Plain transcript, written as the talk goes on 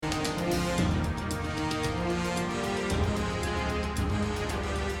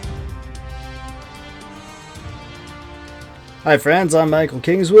Hi friends, I'm Michael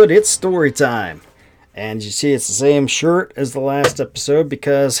Kingswood. It's story time. And you see it's the same shirt as the last episode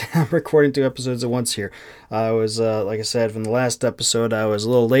because I'm recording 2 episodes at once here. I was, like I said, from the last episode, I was a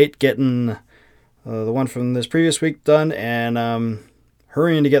little late getting the one from this previous week done, and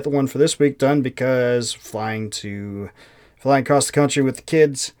hurrying to get the one for this week done because flying across the country with the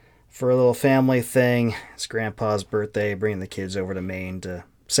kids for a little family thing. It's Grandpa's birthday, bringing the kids over to Maine to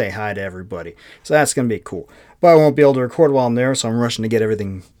say hi to everybody. So that's going to be cool. But I won't be able to record while I'm there, so I'm rushing to get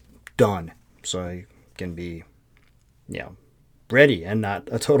everything done so I can be, ready and not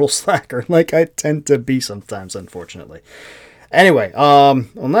a total slacker like I tend to be sometimes, unfortunately. Anyway,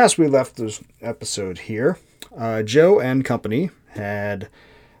 when last we left this episode here, Joe and company had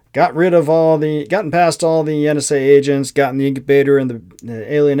gotten past all the NSA agents, gotten the incubator and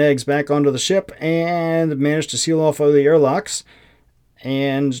the alien eggs back onto the ship, and managed to seal off all the airlocks.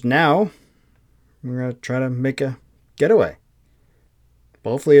 And now we're going to try to make a getaway.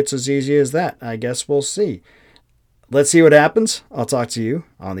 Hopefully it's as easy as that. I guess we'll see. Let's see what happens. I'll talk to you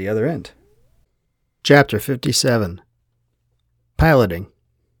on the other end. Chapter 57. Piloting.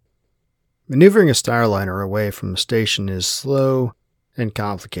 Maneuvering a Starliner away from the station is slow and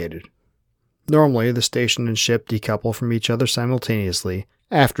complicated. Normally, the station and ship decouple from each other simultaneously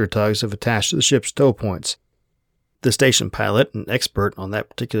after tugs have attached to the ship's tow points. The station pilot, an expert on that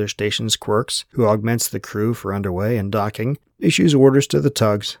particular station's quirks, who augments the crew for underway and docking, issues orders to the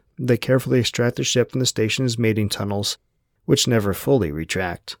tugs. They carefully extract the ship from the station's mating tunnels, which never fully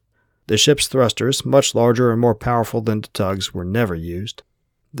retract. The ship's thrusters, much larger and more powerful than the tugs, were never used.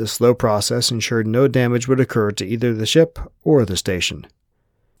 The slow process ensured no damage would occur to either the ship or the station.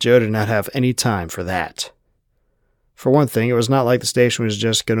 Joe did not have any time for that. For one thing, it was not like the station was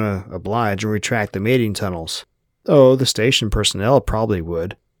just going to oblige and retract the mating tunnels. Oh, the station personnel probably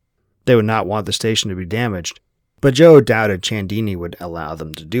would. They would not want the station to be damaged, but Joe doubted Chandini would allow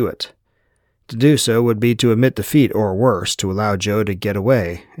them to do it. To do so would be to admit defeat, or worse, to allow Joe to get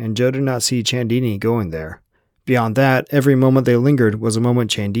away, and Joe did not see Chandini going there. Beyond that, every moment they lingered was a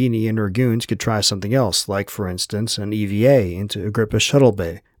moment Chandini and her goons could try something else, like, for instance, an EVA into Agrippa's shuttle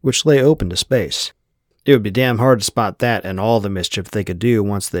bay, which lay open to space. It would be damn hard to spot that and all the mischief they could do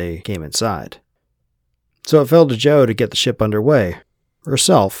once they came inside. So it fell to Joe to get the ship underway,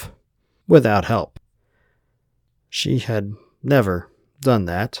 herself, without help. She had never done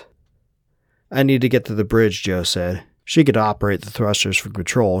that. I need to get to the bridge, Joe said. She could operate the thrusters from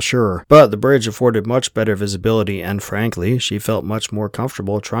control, sure, but the bridge afforded much better visibility, and frankly, she felt much more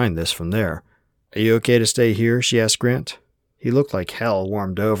comfortable trying this from there. Are you okay to stay here? She asked Grant. He looked like hell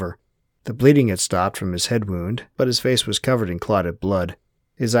warmed over. The bleeding had stopped from his head wound, but his face was covered in clotted blood.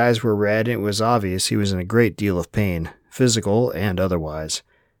 His eyes were red, and it was obvious he was in a great deal of pain, physical and otherwise.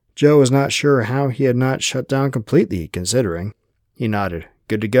 Joe was not sure how he had not shut down completely, considering. He nodded.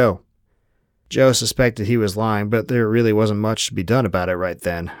 Good to go. Joe suspected he was lying, but there really wasn't much to be done about it right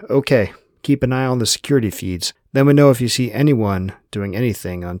then. Okay, keep an eye on the security feeds. Then we know if you see anyone doing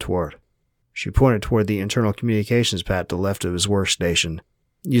anything untoward. She pointed toward the internal communications pad to the left of his workstation.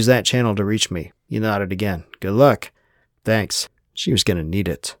 Use that channel to reach me. He nodded again. Good luck. Thanks. She was going to need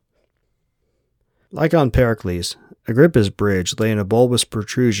it. Like on Pericles, Agrippa's bridge lay in a bulbous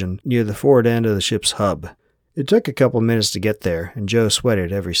protrusion near the forward end of the ship's hub. It took a couple minutes to get there, and Joe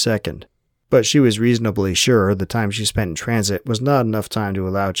sweated every second. But she was reasonably sure the time she spent in transit was not enough time to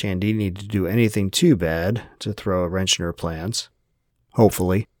allow Chandini to do anything too bad to throw a wrench in her plans.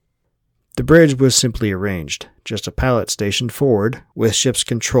 Hopefully. The bridge was simply arranged, just a pilot stationed forward, with ship's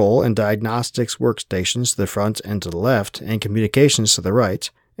control and diagnostics workstations to the front and to the left, and communications to the right,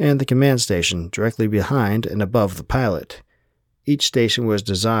 and the command station directly behind and above the pilot. Each station was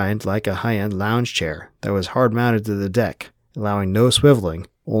designed like a high-end lounge chair that was hard-mounted to the deck, allowing no swiveling,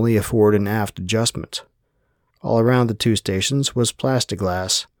 only a forward and aft adjustment. All around the two stations was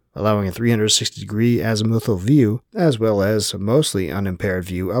plastiglass, allowing a 360-degree azimuthal view, as well as a mostly unimpaired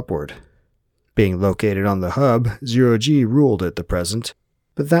view upward. Being located on the hub, Zero-G ruled at the present,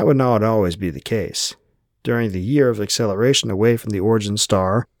 but that would not always be the case. During the year of acceleration away from the origin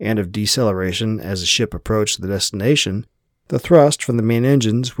star and of deceleration as the ship approached the destination, the thrust from the main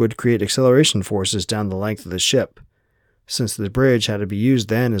engines would create acceleration forces down the length of the ship. Since the bridge had to be used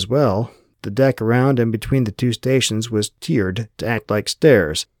then as well, the deck around and between the two stations was tiered to act like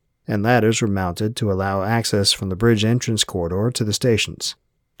stairs, and ladders were mounted to allow access from the bridge entrance corridor to the stations.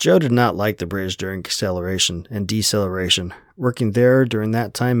 Joe did not like the bridge during acceleration and deceleration. Working there during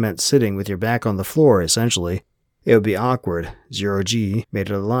that time meant sitting with your back on the floor, essentially. It would be awkward. Zero-G made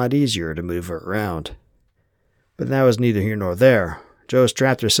it a lot easier to move her around. But that was neither here nor there. Jo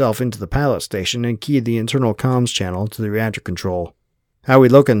strapped herself into the pilot station and keyed the internal comms channel to the reactor control. "How we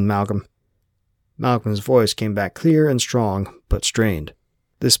looking, Malcolm?" Malcolm's voice came back clear and strong, but strained.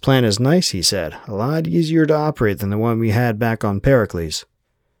 "This plan is nice," he said. "A lot easier to operate than the one we had back on Pericles."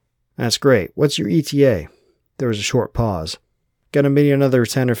 "That's great. What's your ETA?" There was a short pause. "Gonna be another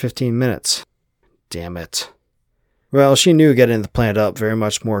 10 or 15 minutes. Damn it. Well, she knew getting the plant up very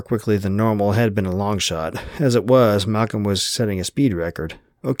much more quickly than normal had been a long shot. As it was, Malcolm was setting a speed record.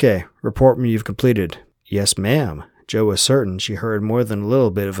 "Okay, report when you've completed." "Yes, ma'am." Jo was certain she heard more than a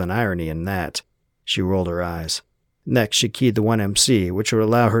little bit of an irony in that. She rolled her eyes. Next, she keyed the 1MC, which would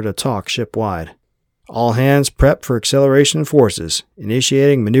allow her to talk ship-wide. "All hands prep for acceleration and forces.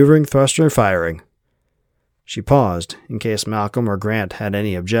 Initiating maneuvering thruster firing." She paused, in case Malcolm or Grant had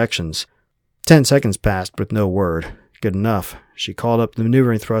any objections. 10 seconds passed with no word. Good enough. She called up the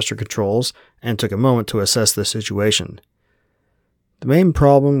maneuvering thruster controls and took a moment to assess the situation. The main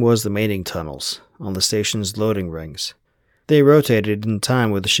problem was the mating tunnels on the station's loading rings. They rotated in time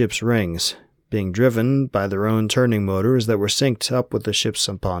with the ship's rings, being driven by their own turning motors that were synced up with the ship's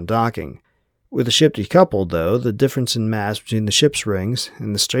upon docking. With the ship decoupled, though, the difference in mass between the ship's rings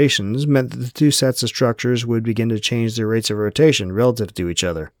and the stations meant that the two sets of structures would begin to change their rates of rotation relative to each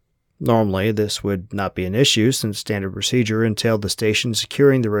other. Normally, this would not be an issue since standard procedure entailed the station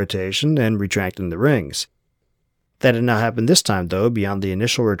securing the rotation and retracting the rings. That did not happen this time, though, beyond the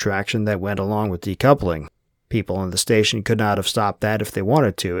initial retraction that went along with decoupling. People on the station could not have stopped that if they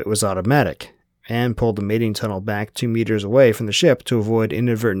wanted to. It was automatic, and pulled the mating tunnel back 2 meters away from the ship to avoid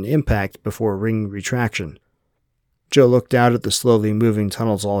inadvertent impact before ring retraction. Jo looked out at the slowly moving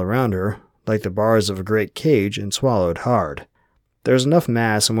tunnels all around her, like the bars of a great cage, and swallowed hard. There was enough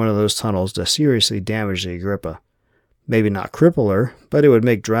mass in one of those tunnels to seriously damage the Agrippa. Maybe not cripple her, but it would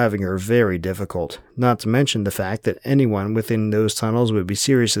make driving her very difficult, not to mention the fact that anyone within those tunnels would be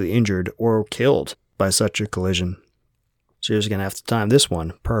seriously injured or killed by such a collision. She was going to have to time this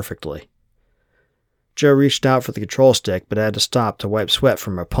one perfectly. Jo reached out for the control stick, but had to stop to wipe sweat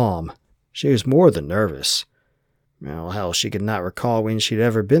from her palm. She was more than nervous. Well, hell, she could not recall when she'd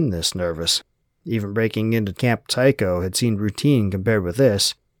ever been this nervous. Even breaking into Camp Tycho had seemed routine compared with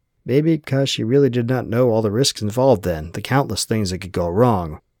this. Maybe because she really did not know all the risks involved then, the countless things that could go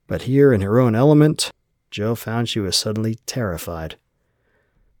wrong. But here in her own element, Jo found she was suddenly terrified.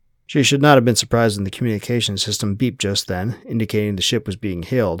 She should not have been surprised when the communication system beeped just then, indicating the ship was being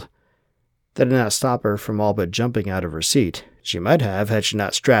hailed. That did not stop her from all but jumping out of her seat. She might have had she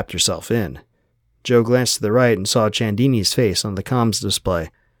not strapped herself in. Jo glanced to the right and saw Chandini's face on the comms display.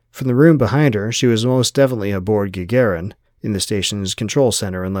 From the room behind her, she was most definitely aboard Gagarin, in the station's control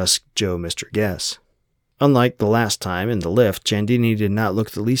center unless Jo missed her guess. Unlike the last time in the lift, Chandini did not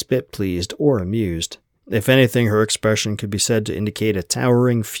look the least bit pleased or amused. If anything, her expression could be said to indicate a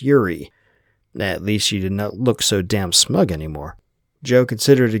towering fury. At least she did not look so damn smug anymore. Jo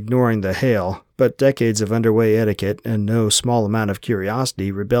considered ignoring the hail, but decades of underway etiquette and no small amount of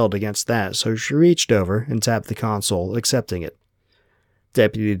curiosity rebelled against that, so she reached over and tapped the console, accepting it.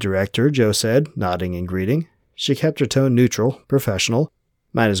 "Deputy Director," Jo said, nodding in greeting. She kept her tone neutral, professional.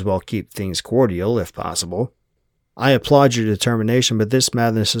 Might as well keep things cordial, if possible. "I applaud your determination, but this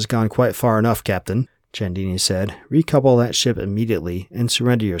madness has gone quite far enough, Captain," Chandini said. "Recouple that ship immediately and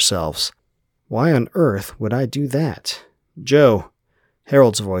surrender yourselves." "Why on earth would I do that?" "Jo!"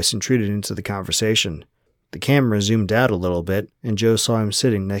 Harold's voice intruded into the conversation. The camera zoomed out a little bit, and Jo saw him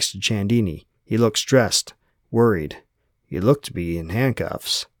sitting next to Chandini. He looked stressed, worried. He looked to be in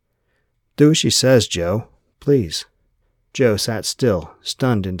handcuffs. "Do as she says, Jo. Please." Jo sat still,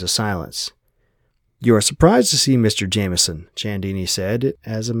 stunned into silence. "You are surprised to see Mr. Jameson," Chandini said,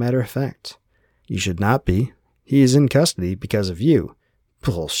 as a matter of fact. "You should not be. He is in custody because of you."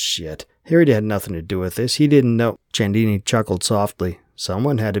 "Bullshit. Harry had nothing to do with this. He didn't know." Chandini chuckled softly.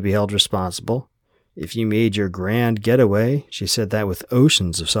 "Someone had to be held responsible. If you made your grand getaway," she said that with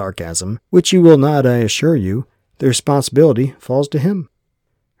oceans of sarcasm, "which you will not, I assure you, the responsibility falls to him."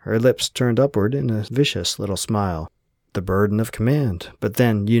 Her lips turned upward in a vicious little smile. "The burden of command. But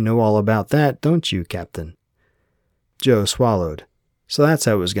then, you know all about that, don't you, Captain?" Jo swallowed. So that's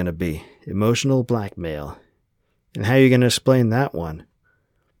how it was going to be. Emotional blackmail. And how are you going to explain that one?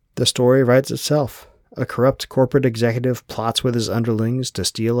 The story writes itself. A corrupt corporate executive plots with his underlings to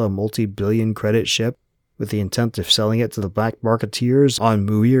steal a multi-billion credit ship with the intent of selling it to the black marketeers on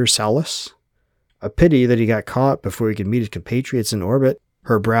Muir Salus. A pity that he got caught before he could meet his compatriots in orbit.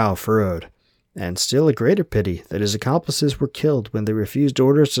 Her brow furrowed. And still a greater pity that his accomplices were killed when they refused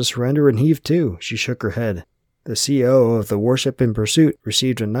orders to surrender and heave to. She shook her head. The CO of the warship in pursuit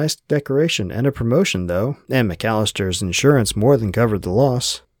received a nice decoration and a promotion, though, and McAllister's insurance more than covered the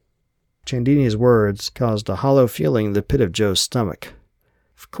loss. Chandini's words caused a hollow feeling in the pit of Joe's stomach.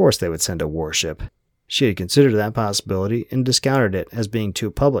 Of course they would send a warship. She had considered that possibility and discounted it as being too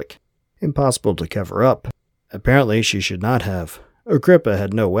public, impossible to cover up. Apparently she should not have. Agrippa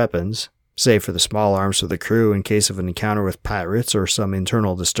had no weapons, save for the small arms for the crew in case of an encounter with pirates or some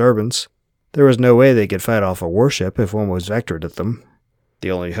internal disturbance. There was no way they could fight off a warship if one was vectored at them.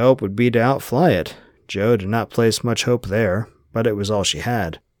 The only hope would be to outfly it. Joe did not place much hope there, but it was all she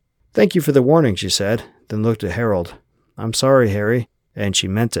had. "Thank you for the warning," she said, then looked at Harold. "I'm sorry, Harry," and she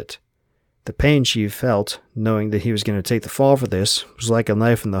meant it. The pain she felt, knowing that he was going to take the fall for this, was like a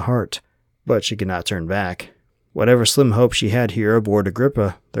knife in the heart, but she could not turn back. Whatever slim hope she had here aboard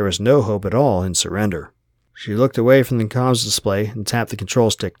Agrippa, there was no hope at all in surrender. She looked away from the comms display and tapped the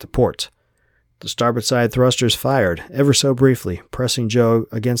control stick to port. The starboard side thrusters fired, ever so briefly, pressing Joe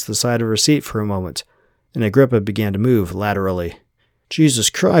against the side of her seat for a moment, and Agrippa began to move laterally. "Jesus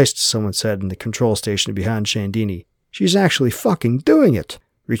Christ," someone said in the control station behind Chandini. "She's actually fucking doing it!"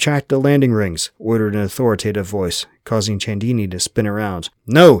 "Retract the landing rings," ordered an authoritative voice, causing Chandini to spin around.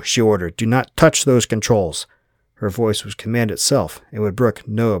 "No," she ordered, "do not touch those controls." Her voice was command itself, and would brook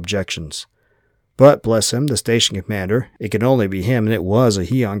no objections. But, bless him, the station commander, it could only be him, and it was a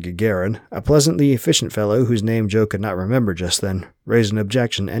he on Gagarin, a pleasantly efficient fellow whose name Joe could not remember just then, raised an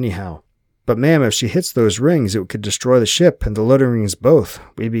objection anyhow. "But ma'am, if she hits those rings, it could destroy the ship and the loading rings both.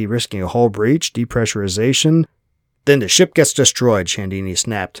 We'd be risking a hull breach, depressurization." "Then the ship gets destroyed," Chandini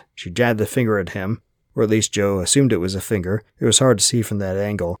snapped. She jabbed a finger at him, or at least Joe assumed it was a finger. It was hard to see from that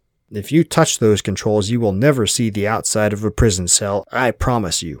angle. "If you touch those controls, you will never see the outside of a prison cell, I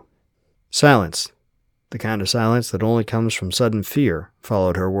promise you." Silence. The kind of silence that only comes from sudden fear,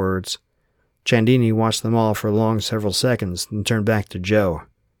 followed her words. Chandini watched them all for a long several seconds, then turned back to Joe.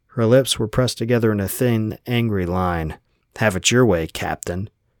 Her lips were pressed together in a thin, angry line. "Have it your way, Captain."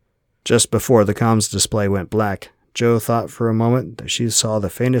 Just before the comms display went black, Joe thought for a moment that she saw the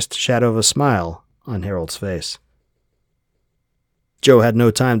faintest shadow of a smile on Harold's face. Joe had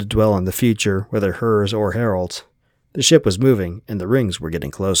no time to dwell on the future, whether hers or Harold's. The ship was moving, and the rings were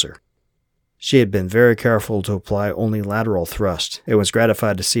getting closer. She had been very careful to apply only lateral thrust, and was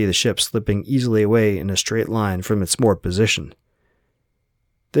gratified to see the ship slipping easily away in a straight line from its moored position.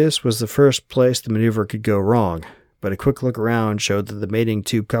 This was the first place the maneuver could go wrong, but a quick look around showed that the mating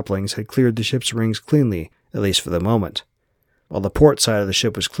tube couplings had cleared the ship's rings cleanly, at least for the moment. While the port side of the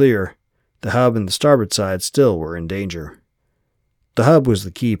ship was clear, the hub and the starboard side still were in danger. The hub was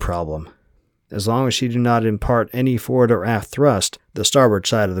the key problem. As long as she did not impart any forward or aft thrust, the starboard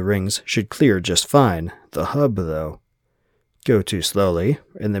side of the rings should clear just fine. The hub, though. Go too slowly,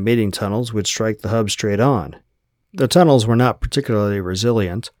 and the mating tunnels would strike the hub straight on. The tunnels were not particularly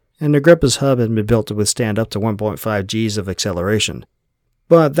resilient, and Agrippa's hub had been built to withstand up to 1.5 Gs of acceleration.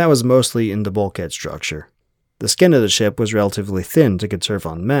 But that was mostly in the bulkhead structure. The skin of the ship was relatively thin to conserve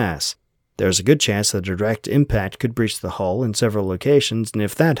on mass. There was a good chance that a direct impact could breach the hull in several locations, and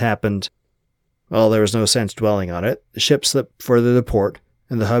if that happened, well, there was no sense dwelling on it. The ship slipped further to port,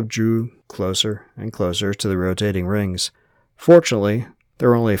 and the hub drew closer and closer to the rotating rings. Fortunately, there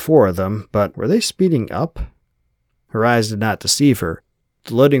were only 4 of them, but were they speeding up? Her eyes did not deceive her.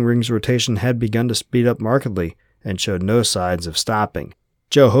 The loading rings' rotation had begun to speed up markedly, and showed no signs of stopping.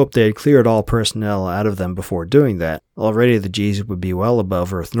 Joe hoped they had cleared all personnel out of them before doing that. Already the Gs would be well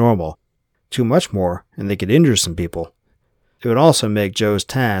above Earth normal. Too much more, and they could injure some people. It would also make Joe's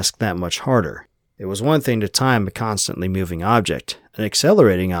task that much harder. It was one thing to time a constantly moving object. An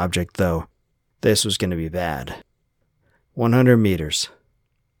accelerating object, though. This was going to be bad. 100 meters.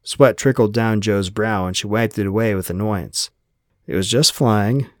 Sweat trickled down Joe's brow, and she wiped it away with annoyance. It was just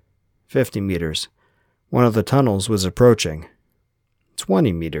flying. 50 meters. One of the tunnels was approaching.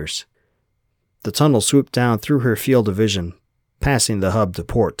 20 meters. The tunnel swooped down through her field of vision, passing the hub to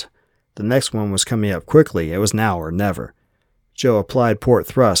port. The next one was coming up quickly. It was now or never. Joe applied port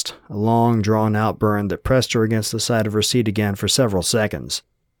thrust, a long, drawn-out burn that pressed her against the side of her seat again for several seconds.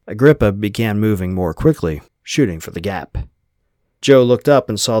 Agrippa began moving more quickly, shooting for the gap. Joe looked up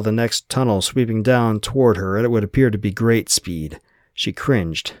and saw the next tunnel sweeping down toward her at what appeared to be great speed. She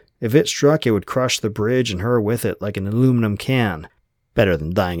cringed. If it struck, it would crush the bridge and her with it like an aluminum can. Better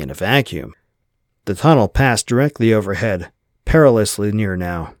than dying in a vacuum. The tunnel passed directly overhead, perilously near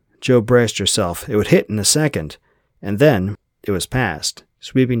now. Joe braced herself. It would hit in a second. And then it was past,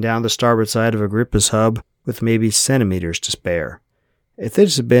 sweeping down the starboard side of Agrippa's hub with maybe centimeters to spare. If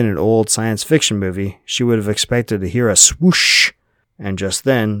this had been an old science fiction movie, she would have expected to hear a swoosh, and just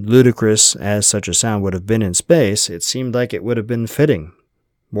then, ludicrous as such a sound would have been in space, it seemed like it would have been fitting.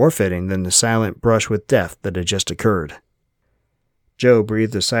 More fitting than the silent brush with death that had just occurred. Joe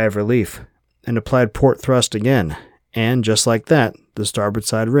breathed a sigh of relief and applied port thrust again, and just like that, the starboard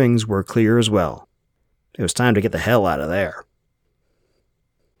side rings were clear as well. It was time to get the hell out of there.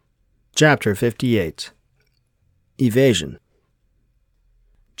 Chapter 58. Evasion.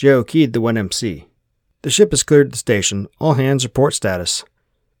 Joe keyed the 1MC. The ship has cleared the station. All hands report status.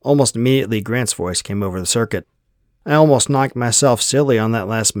 Almost immediately, Grant's voice came over the circuit. I almost knocked myself silly on that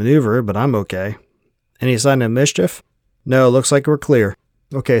last maneuver, but I'm okay. Any sign of mischief? No, looks like we're clear.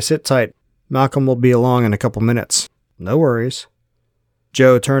 Okay, sit tight. Malcolm will be along in a couple minutes. No worries.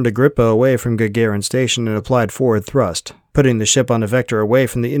 Joe turned Agrippa away from Gagarin Station and applied forward thrust, putting the ship on a vector away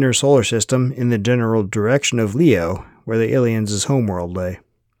from the inner solar system in the general direction of Leo, where the aliens' homeworld lay.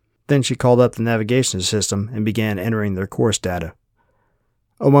 Then she called up the navigation system and began entering their course data.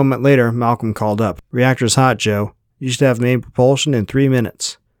 A moment later, Malcolm called up. Reactor's hot, Joe. You should have main propulsion in 3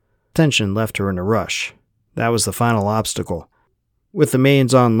 minutes. Tension left her in a rush. That was the final obstacle. With the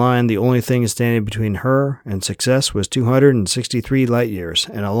mains online, the only thing standing between her and success was 263 light-years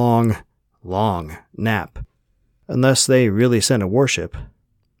and a long, long nap. Unless they really sent a warship.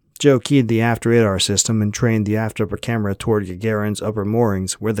 Joe keyed the aft radar system and trained the aft upper camera toward Gagarin's upper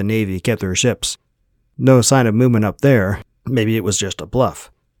moorings where the Navy kept their ships. No sign of movement up there. Maybe it was just a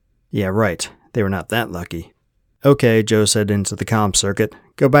bluff. Yeah, right. They were not that lucky. Okay, Joe said into the comm circuit.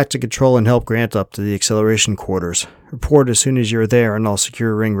 Go back to control and help Grant up to the acceleration quarters. Report as soon as you're there and I'll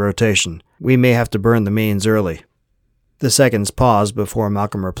secure ring rotation. We may have to burn the mains early. The seconds paused before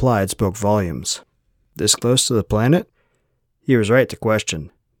Malcolm replied spoke volumes. This close to the planet? He was right to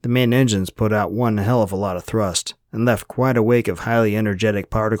question. The main engines put out one hell of a lot of thrust, and left quite a wake of highly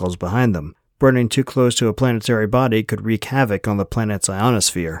energetic particles behind them. Burning too close to a planetary body could wreak havoc on the planet's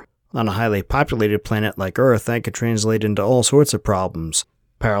ionosphere. On a highly populated planet like Earth, that could translate into all sorts of problems.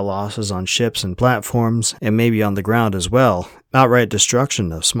 Power losses on ships and platforms, and maybe on the ground as well. Outright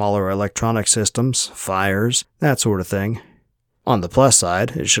destruction of smaller electronic systems, fires, that sort of thing. On the plus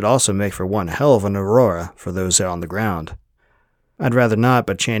side, it should also make for one hell of an aurora for those on the ground. I'd rather not,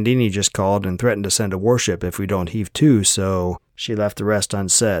 but Chandini just called and threatened to send a warship if we don't heave to, so she left the rest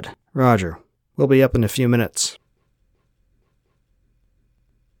unsaid. Roger. We'll be up in a few minutes.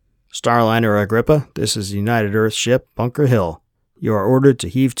 Starliner Agrippa, this is United Earth ship Bunker Hill. You are ordered to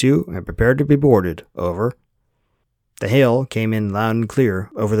heave to and prepare to be boarded. Over. The hail came in loud and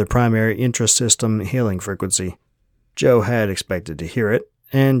clear over the primary intra-system hailing frequency. Joe had expected to hear it,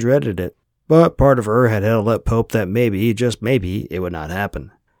 and dreaded it, but part of her had held up hope that maybe, just maybe, it would not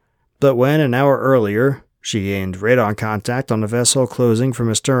happen. But when, an hour earlier, she gained radar contact on a vessel closing from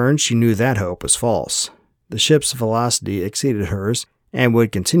astern, she knew that hope was false. The ship's velocity exceeded hers, and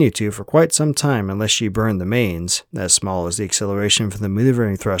would continue to for quite some time unless she burned the mains, as small as the acceleration from the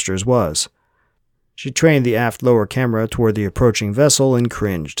maneuvering thrusters was. She trained the aft lower camera toward the approaching vessel and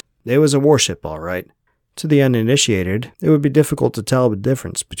cringed. It was a warship, all right. To the uninitiated, it would be difficult to tell the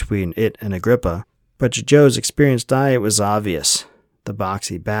difference between it and Agrippa, but to Joe's experienced eye it was obvious. The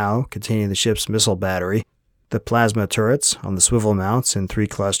boxy bow, containing the ship's missile battery, the plasma turrets on the swivel mounts in 3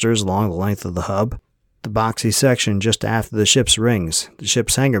 clusters along the length of the hub, the boxy section just aft of the ship's rings, the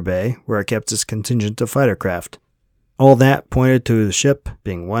ship's hangar bay, where it kept its contingent of fighter craft. All that pointed to the ship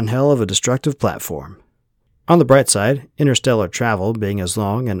being one hell of a destructive platform. On the bright side, interstellar travel being as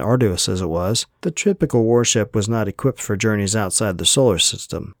long and arduous as it was, the typical warship was not equipped for journeys outside the solar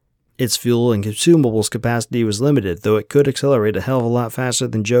system. Its fuel and consumables capacity was limited, though it could accelerate a hell of a lot faster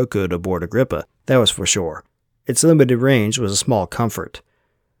than Joe could aboard Agrippa, that was for sure. Its limited range was a small comfort.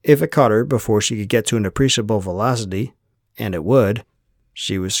 If it caught her before she could get to an appreciable velocity, and it would,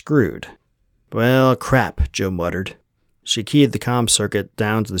 she was screwed. Well, crap, Joe muttered. She keyed the comm circuit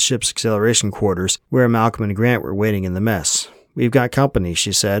down to the ship's acceleration quarters, where Malcolm and Grant were waiting in the mess. We've got company,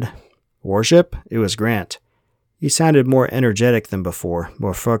 she said. Warship? It was Grant. He sounded more energetic than before,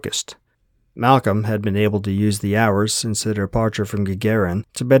 more focused. Malcolm had been able to use the hours since their departure from Gagarin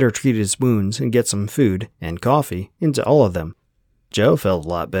to better treat his wounds and get some food, and coffee, into all of them. Joe felt a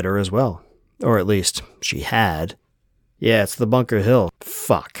lot better as well. Or at least, she had. Yeah, it's the Bunker Hill.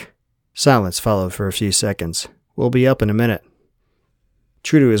 Fuck. Silence followed for a few seconds. We'll be up in a minute.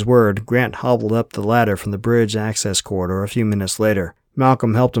 True to his word, Grant hobbled up the ladder from the bridge access corridor a few minutes later.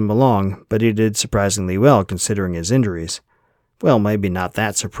 Malcolm helped him along, but he did surprisingly well considering his injuries. Well, maybe not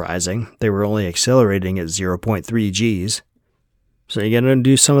that surprising. They were only accelerating at 0.3 Gs. So you gonna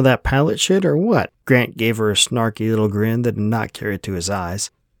do some of that pilot shit or what? Grant gave her a snarky little grin that did not carry to his eyes.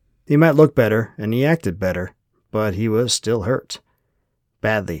 He might look better, and he acted better, but he was still hurt.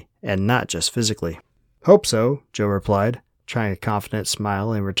 badly, and not just physically. Hope so, Joe replied, trying a confident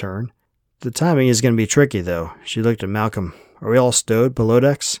smile in return. The timing is going to be tricky, though. She looked at Malcolm. Are we all stowed below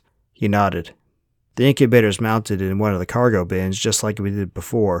decks? He nodded. The incubator's mounted in one of the cargo bins just like we did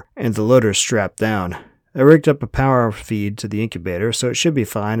before, and the loader's strapped down. I rigged up a power feed to the incubator, so it should be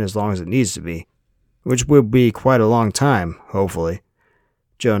fine as long as it needs to be. Which will be quite a long time, hopefully.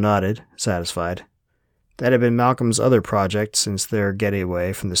 Joe nodded, satisfied. That had been Malcolm's other project since their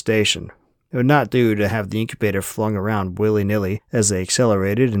getaway from the station. It would not do to have the incubator flung around willy-nilly as they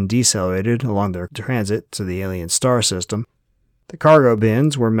accelerated and decelerated along their transit to the alien star system. The cargo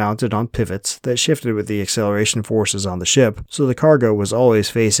bins were mounted on pivots that shifted with the acceleration forces on the ship, so the cargo was always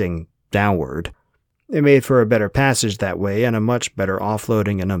facing downward. It made for a better passage that way and a much better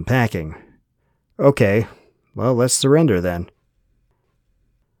offloading and unpacking. Okay, well, let's surrender then.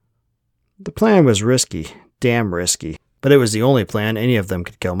 The plan was risky, damn risky, but it was the only plan any of them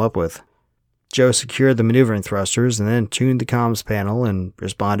could come up with. Joe secured the maneuvering thrusters and then tuned the comms panel and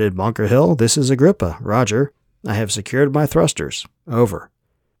responded, Bunker Hill, this is Agrippa. Roger. I have secured my thrusters. Over.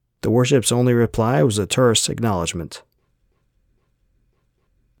 The warship's only reply was a terse acknowledgement.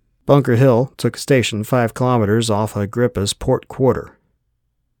 Bunker Hill took station 5 kilometers off Agrippa's port quarter.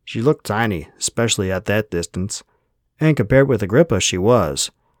 She looked tiny, especially at that distance, and compared with Agrippa she was.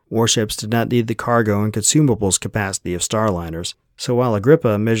 Warships did not need the cargo and consumables capacity of starliners, so while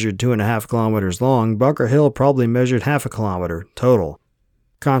Agrippa measured 2.5 kilometers long, Bunker Hill probably measured half a kilometer total.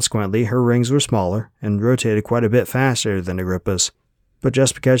 Consequently, her rings were smaller and rotated quite a bit faster than Agrippa's, but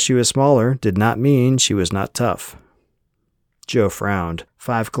just because she was smaller did not mean she was not tough. Joe frowned.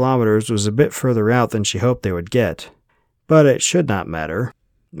 5 kilometers was a bit further out than she hoped they would get, but it should not matter.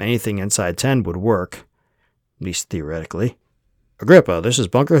 Anything inside 10 would work, at least theoretically. Agrippa, this is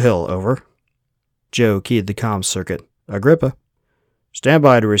Bunker Hill, over. Joe keyed the comms circuit. Agrippa. Stand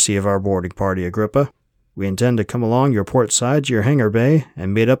by to receive our boarding party, Agrippa. We intend to come along your port side to your hangar bay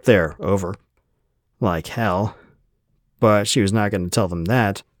and meet up there, over. Like hell. But she was not going to tell them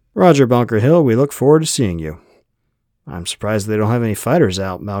that. Roger, Bunker Hill, we look forward to seeing you. I'm surprised they don't have any fighters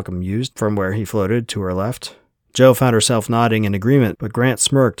out, Malcolm mused from where he floated to her left. Joe found herself nodding in agreement, but Grant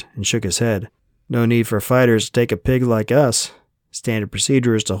smirked and shook his head. No need for fighters to take a pig like us. Standard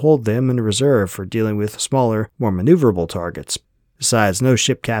procedure is to hold them in reserve for dealing with smaller, more maneuverable targets. Besides, no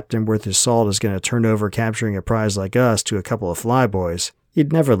ship captain worth his salt is going to turn over capturing a prize like us to a couple of flyboys.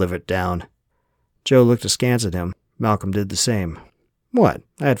 He'd never live it down. Joe looked askance at him. Malcolm did the same. What?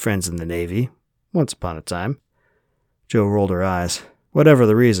 I had friends in the Navy. Once upon a time. Joe rolled her eyes. Whatever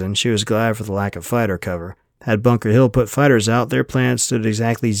the reason, she was glad for the lack of fighter cover. Had Bunker Hill put fighters out, their plan stood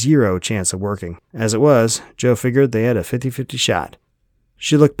exactly 0 chance of working. As it was, Joe figured they had a 50-50 shot.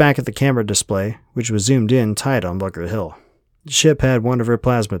 She looked back at the camera display, which was zoomed in tight on Bunker Hill. The ship had one of her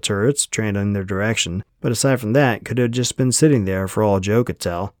plasma turrets trained in their direction, but aside from that, could have just been sitting there for all Joe could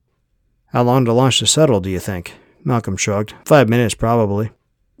tell. How long to launch the shuttle, do you think? Malcolm shrugged. 5 minutes, probably.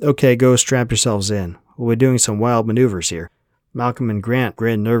 Okay, go strap yourselves in. We'll be doing some wild maneuvers here. Malcolm and Grant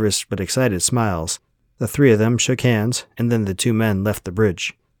grinned nervous but excited smiles. The 3 of them shook hands, and then the 2 men left the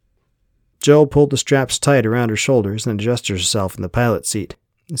bridge. Joe pulled the straps tight around her shoulders and adjusted herself in the pilot seat.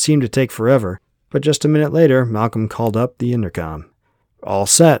 It seemed to take forever, but just a minute later, Malcolm called up the intercom. All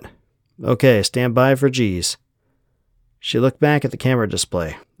set. Okay, stand by for G's. She looked back at the camera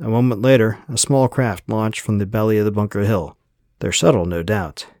display. A moment later, a small craft launched from the belly of the Bunker Hill. Their shuttle, no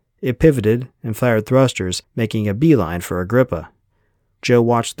doubt. It pivoted and fired thrusters, making a beeline for Agrippa. Joe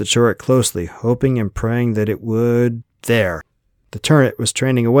watched the turret closely, hoping and praying that it would... There! The turret was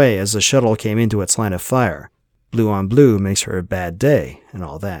training away as the shuttle came into its line of fire. Blue on blue makes for a bad day, and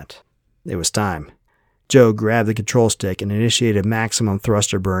all that. It was time. Joe grabbed the control stick and initiated maximum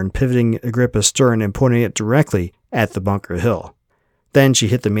thruster burn, pivoting Agrippa's stern and pointing it directly at the Bunker Hill. Then she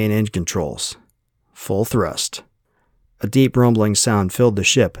hit the main engine controls. Full thrust. A deep rumbling sound filled the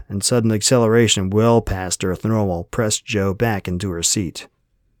ship, and sudden acceleration well past Earth normal pressed Joe back into her seat.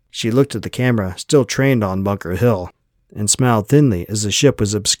 She looked at the camera, still trained on Bunker Hill, and smiled thinly as the ship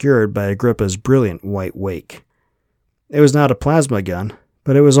was obscured by Agrippa's brilliant white wake. It was not a plasma gun,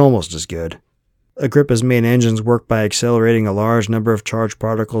 but it was almost as good. Agrippa's main engines worked by accelerating a large number of charged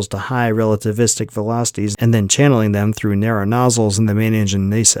particles to high relativistic velocities and then channeling them through narrow nozzles in the main engine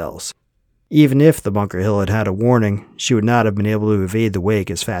nacelles. Even if the Bunker Hill had had a warning, she would not have been able to evade the wake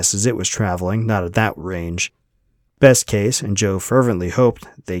as fast as it was traveling, not at that range. Best case, and Joe fervently hoped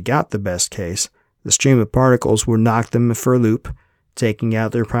they got the best case, the stream of particles would knock them for a loop, taking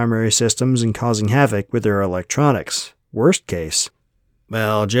out their primary systems and causing havoc with their electronics. Worst case.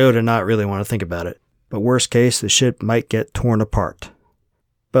 Well, Joe did not really want to think about it, but worst case, the ship might get torn apart.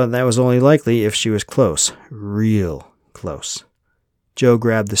 But that was only likely if she was close, real close. Joe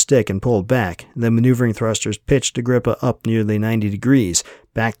grabbed the stick and pulled back. The maneuvering thrusters pitched Agrippa up nearly 90 degrees,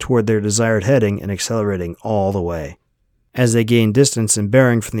 back toward their desired heading and accelerating all the way. As they gained distance and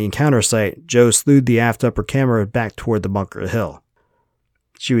bearing from the encounter site, Joe slewed the aft upper camera back toward the bunker hill.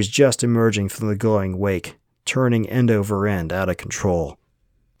 She was just emerging from the glowing wake, turning end over end out of control.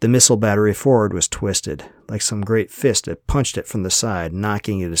 The missile battery forward was twisted, like some great fist had punched it from the side,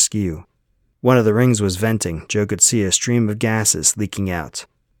 knocking it askew. One of the rings was venting. Joe could see a stream of gases leaking out.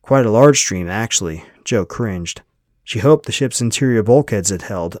 Quite a large stream, actually. Joe cringed. She hoped the ship's interior bulkheads had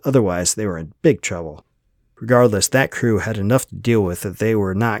held, otherwise they were in big trouble. Regardless, that crew had enough to deal with that they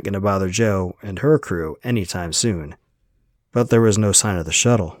were not going to bother Joe and her crew anytime soon. But there was no sign of the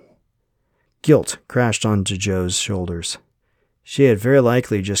shuttle. Guilt crashed onto Joe's shoulders. She had very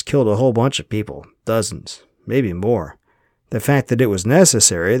likely just killed a whole bunch of people, dozens, maybe more. The fact that it was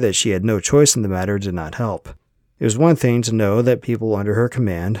necessary, that she had no choice in the matter, did not help. It was one thing to know that people under her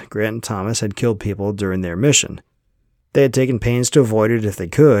command, Grant and Thomas, had killed people during their mission. They had taken pains to avoid it if they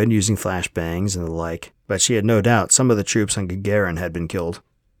could, using flashbangs and the like, but she had no doubt some of the troops on Gagarin had been killed.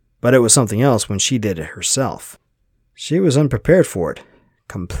 But it was something else when she did it herself. She was unprepared for it.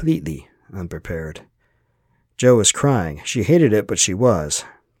 Completely unprepared. Joe was crying. She hated it, but she was.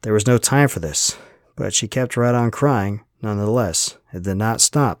 There was no time for this. But she kept right on crying, nonetheless. It did not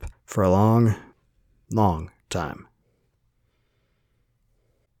stop for a long, long time.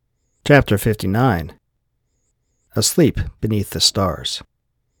 Chapter 59. Asleep Beneath the Stars.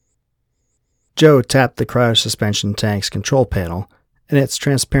 Joe tapped the cryosuspension tank's control panel, and its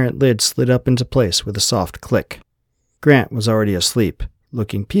transparent lid slid up into place with a soft click. Grant was already asleep,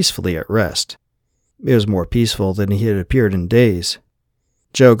 looking peacefully at rest. It was more peaceful than he had appeared in days.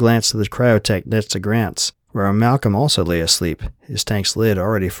 Joe glanced at the cryotech next to Grant's, where Malcolm also lay asleep, his tank's lid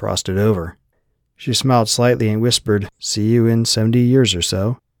already frosted over. She smiled slightly and whispered, "See you in 70 years or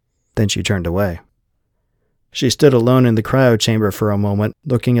so." Then she turned away. She stood alone in the cryo chamber for a moment,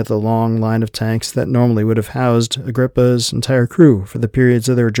 looking at the long line of tanks that normally would have housed Agrippa's entire crew for the periods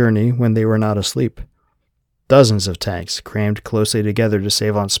of their journey when they were not asleep. Dozens of tanks crammed closely together to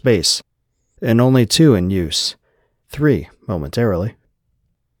save on space, and only 2 in use. 3, momentarily.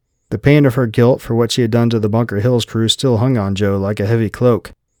 The pain of her guilt for what she had done to the Bunker Hills crew still hung on Joe like a heavy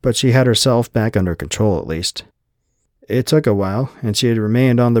cloak, but she had herself back under control at least. It took a while, and she had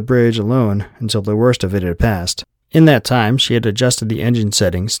remained on the bridge alone until the worst of it had passed. In that time, she had adjusted the engine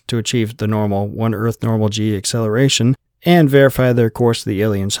settings to achieve the normal 1 Earth normal G acceleration and verify their course to the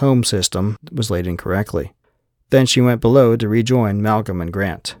alien's home system was laid incorrectly. Then she went below to rejoin Malcolm and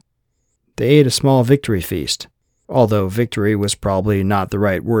Grant. They ate a small victory feast, although victory was probably not the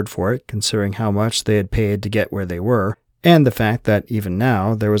right word for it, considering how much they had paid to get where they were, and the fact that even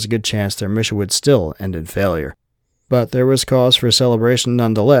now there was a good chance their mission would still end in failure. But there was cause for celebration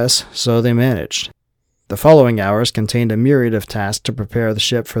nonetheless, so they managed. The following hours contained a myriad of tasks to prepare the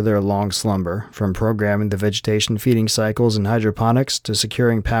ship for their long slumber, from programming the vegetation feeding cycles and hydroponics to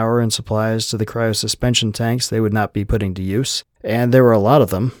securing power and supplies to the cryosuspension tanks they would not be putting to use, and there were a lot of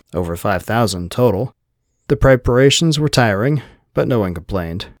them, over 5,000 total. The preparations were tiring, but no one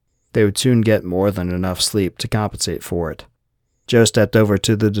complained. They would soon get more than enough sleep to compensate for it. Joe stepped over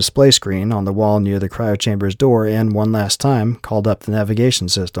to the display screen on the wall near the cryochamber's door and, one last time, called up the navigation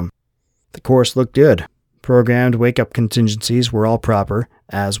system. The course looked good. Programmed wake-up contingencies were all proper,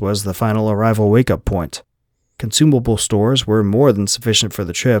 as was the final arrival wake-up point. Consumable stores were more than sufficient for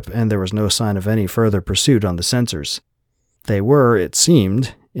the trip, and there was no sign of any further pursuit on the sensors. They were, it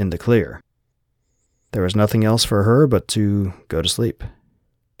seemed, in the clear. There was nothing else for her but to go to sleep.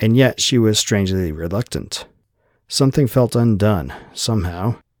 And yet she was strangely reluctant. Something felt undone,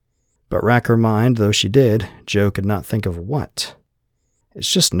 somehow. But rack her mind though she did, Joe could not think of what. It's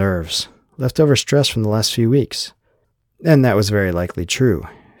just nerves, leftover stress from the last few weeks. And that was very likely true.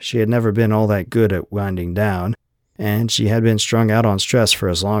 She had never been all that good at winding down, and she had been strung out on stress for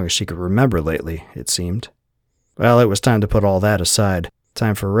as long as she could remember lately, it seemed. Well, it was time to put all that aside.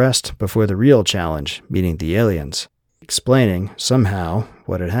 Time for rest before the real challenge, meeting the aliens. Explaining, somehow,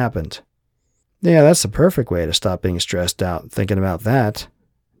 what had happened. Yeah, that's the perfect way to stop being stressed out, thinking about that.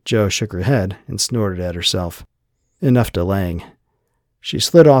 Joe shook her head and snorted at herself. Enough delaying. She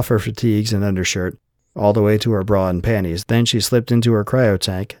slid off her fatigues and undershirt, all the way to her bra and panties. Then she slipped into her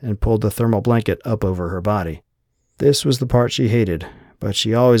cryotank and pulled the thermal blanket up over her body. This was the part she hated, but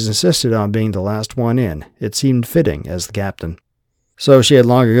she always insisted on being the last one in. It seemed fitting as the captain. So she had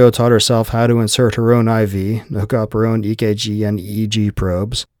long ago taught herself how to insert her own IV, hook up her own EKG and EEG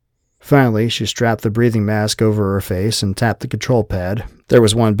probes. Finally, she strapped the breathing mask over her face and tapped the control pad. There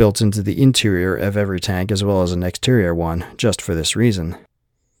was one built into the interior of every tank as well as an exterior one, just for this reason.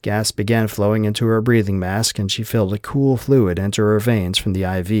 Gas began flowing into her breathing mask, and she felt a cool fluid enter her veins from the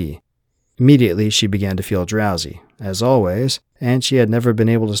IV. Immediately, she began to feel drowsy. As always, and she had never been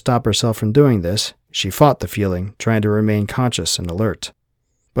able to stop herself from doing this, she fought the feeling, trying to remain conscious and alert.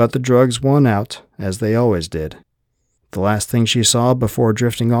 But the drugs won out, as they always did. The last thing she saw before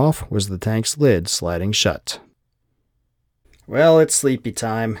drifting off was the tank's lid sliding shut. Well, it's sleepy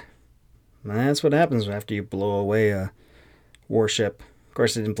time. That's what happens after you blow away a warship. Of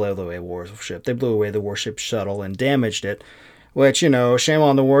course, they didn't blow away a warship. They blew away the warship shuttle and damaged it. Which, shame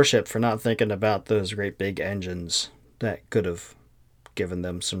on the warship for not thinking about those great big engines. That could have given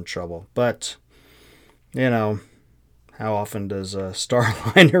them some trouble. But, how often does a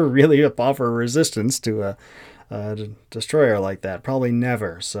Starliner really offer resistance to a destroyer like that? Probably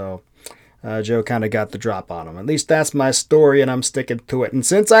never. So, Joe kind of got the drop on him. At least that's my story, and I'm sticking to it. And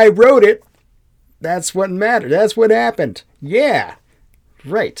since I wrote it, that's what mattered. That's what happened. Yeah.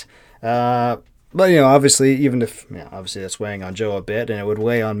 Right. But, obviously, even if, obviously that's weighing on Joe a bit, and it would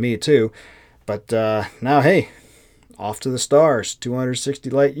weigh on me too. But now, hey, off to the stars. 260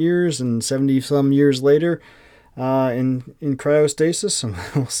 light years and 70-some years later in cryostasis. And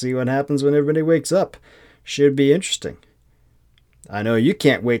we'll see what happens when everybody wakes up. Should be interesting. I know you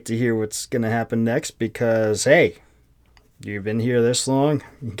can't wait to hear what's going to happen next because, hey, you've been here this long.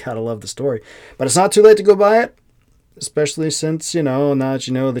 You got to love the story. But it's not too late to go buy it. Especially since, now that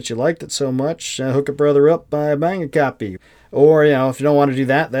you know that you liked it so much, hook a brother up by buying a copy. Or, if you don't want to do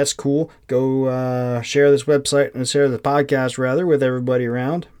that, that's cool. Go share this website and share the podcast, rather, with everybody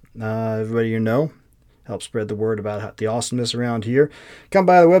around. Everybody you know. Help spread the word about the awesomeness around here. Come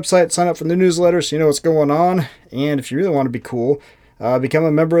by the website, sign up for the newsletter so you know what's going on. And if you really want to be cool, become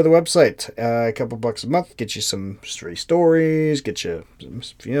a member of the website. A couple bucks a month, get you some free stories, get you a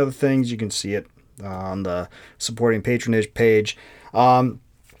few other things. You can see it on the supporting patronage page.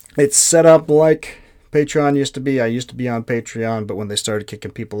 It's set up like Patreon used to be. I used to be on Patreon, but when they started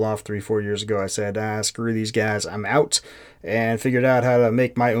kicking people off 3-4 years ago, I said, screw these guys, I'm out, and figured out how to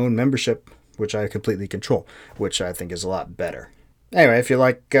make my own membership, which I completely control, which I think is a lot better. Anyway, if you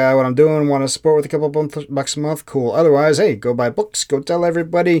like what I'm doing, want to support with a couple bucks a month, cool. Otherwise, hey, go buy books, go tell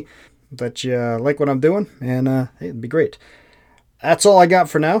everybody that you like what I'm doing, and hey, it'd be great. That's all I got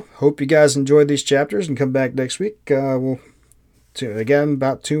for now. Hope you guys enjoyed these chapters and come back next week. Again,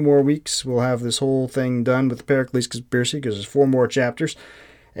 about 2 more weeks, we'll have this whole thing done with the Pericles Conspiracy because there's 4 more chapters.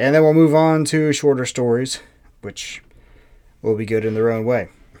 And then we'll move on to shorter stories, which will be good in their own way.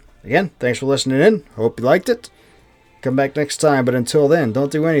 Again, thanks for listening in. Hope you liked it. Come back next time, but until then,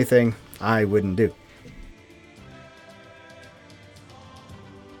 don't do anything I wouldn't do.